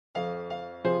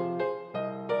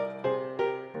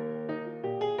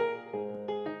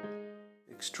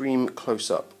extreme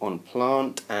close-up on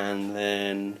plant, and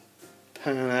then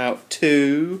pan out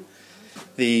to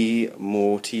the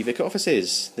Morty Vicar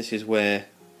offices. This is where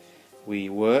we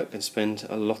work and spend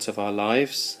a lot of our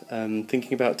lives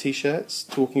thinking about t-shirts,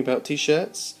 talking about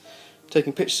t-shirts,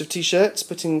 taking pictures of t-shirts,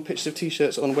 putting pictures of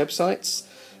t-shirts on websites,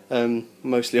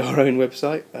 mostly our own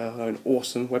website, our own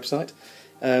awesome website,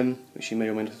 which you may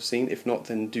or may not have seen. If not,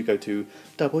 then do go to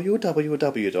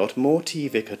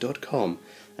www.mortyvicar.com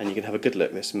and you can have a good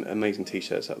look. There's some amazing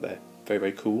t-shirts up there. Very,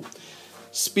 very cool.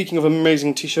 Speaking of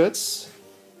amazing t-shirts,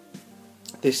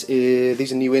 these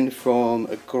are new in from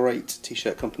a great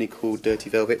t-shirt company called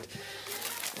Dirty Velvet,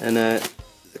 and the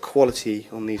quality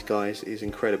on these guys is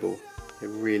incredible.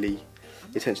 The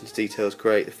attention to detail is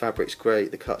great, the fabric's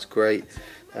great, the cut's great.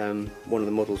 One of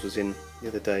the models was in the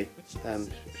other day,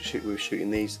 we were shooting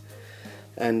these,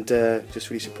 and just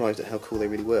really surprised at how cool they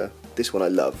really were. This one I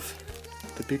love,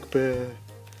 the big bear,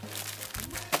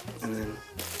 and then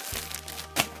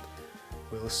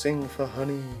we'll sing for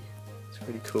honey. It's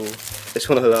really cool. This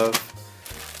one I love.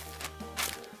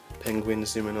 Penguin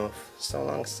zooming off. So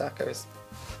long, suckers.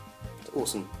 It's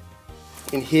awesome.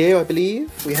 In here, I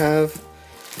believe, we have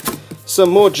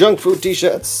some more junk food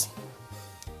t-shirts.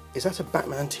 Is that a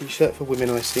Batman t-shirt for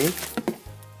women, I see?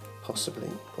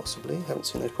 Possibly, possibly. Haven't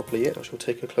seen those properly yet. I shall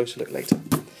take a closer look later.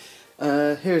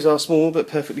 Here's our small but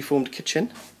perfectly formed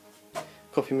kitchen.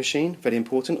 Coffee machine, very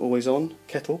important, always on.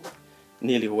 Kettle,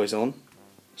 nearly always on.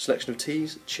 Selection of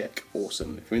teas, check,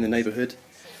 awesome. If you're in the neighbourhood,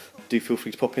 do feel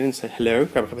free to pop in and say hello,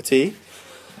 grab a cup of tea.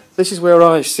 This is where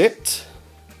I sit,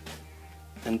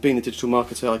 and being a digital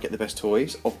marketer I get the best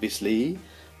toys, obviously.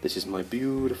 This is my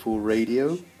beautiful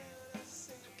radio,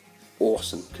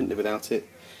 awesome, couldn't live without it.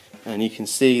 And you can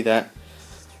see that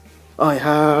I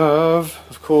have,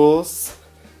 of course,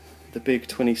 the big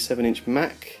 27-inch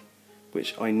Mac,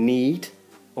 which I need,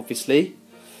 obviously,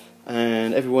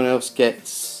 and everyone else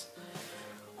gets,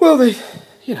 well,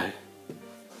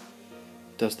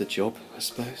 does the job, I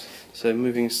suppose. So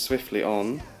moving swiftly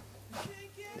on,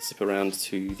 let's zip around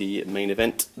to the main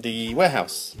event, the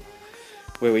warehouse,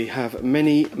 where we have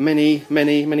many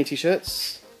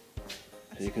t-shirts.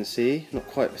 As you can see, not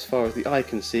quite as far as the eye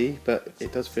can see, but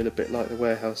it does feel a bit like the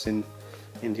warehouse in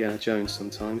Indiana Jones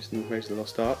sometimes, in Raiders of the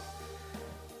Lost Ark.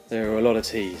 There are a lot of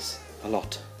tees, a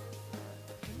lot.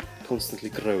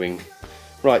 Constantly growing.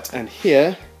 Right, and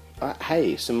here,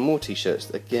 hey, some more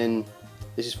t-shirts. Again,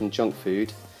 this is from Junk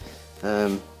Food.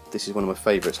 This is one of my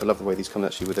favourites. I love the way these come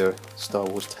actually with their Star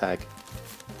Wars tag.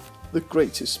 The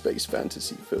greatest space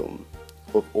fantasy film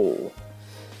of all.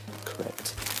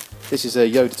 Correct. This is a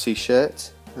Yoda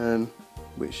t-shirt,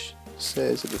 which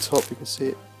says at the top, you can see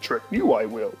it, "Trick you I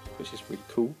will," which is really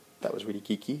cool. That was really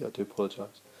geeky, I do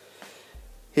apologise.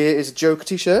 Here is a Joker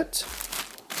t-shirt.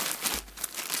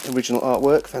 Original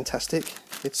artwork, fantastic.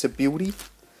 It's a beauty.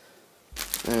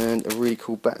 And a really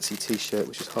cool Batsy t-shirt,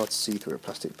 which is hard to see through a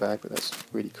plastic bag, but that's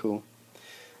really cool.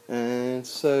 And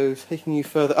so, taking you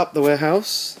further up the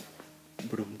warehouse.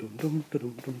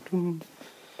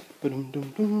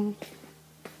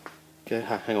 Okay,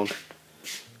 hang on.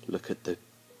 Look at the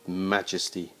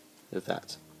majesty of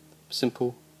that.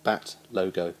 Simple bat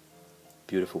logo.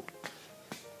 Beautiful.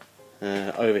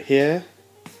 Over here,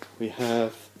 we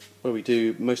have where we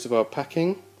do most of our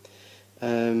packing.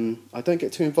 I don't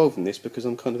get too involved in this because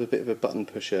I'm kind of a bit of a button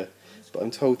pusher, but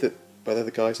I'm told that by the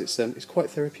other guys it's quite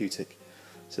therapeutic.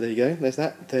 So there you go, there's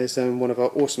that. There's one of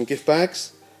our awesome gift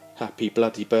bags. Happy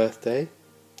bloody birthday.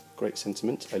 Great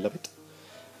sentiment, I love it.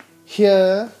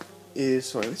 Here is,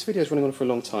 sorry, this video is running on for a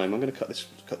long time. I'm going to cut this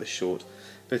short.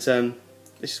 But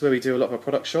this is where we do a lot of our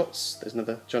product shots. There's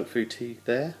another Junk Food tee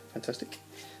there, fantastic.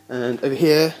 And over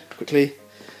here, quickly,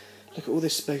 look at all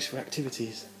this space for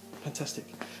activities. Fantastic.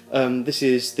 This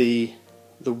is the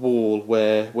wall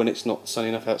where, when it's not sunny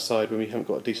enough outside, when we haven't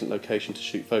got a decent location to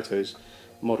shoot photos,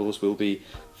 models will be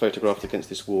photographed against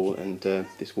this wall, and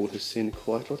this wall has seen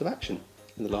quite a lot of action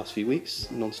in the last few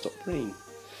weeks, non-stop rain.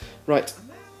 Right,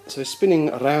 so spinning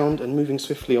around and moving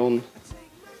swiftly on,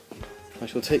 I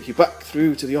shall take you back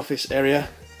through to the office area,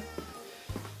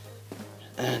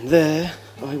 and there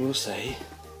I will say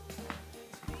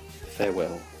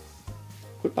farewell.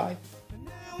 Goodbye.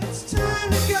 It's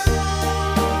time to go.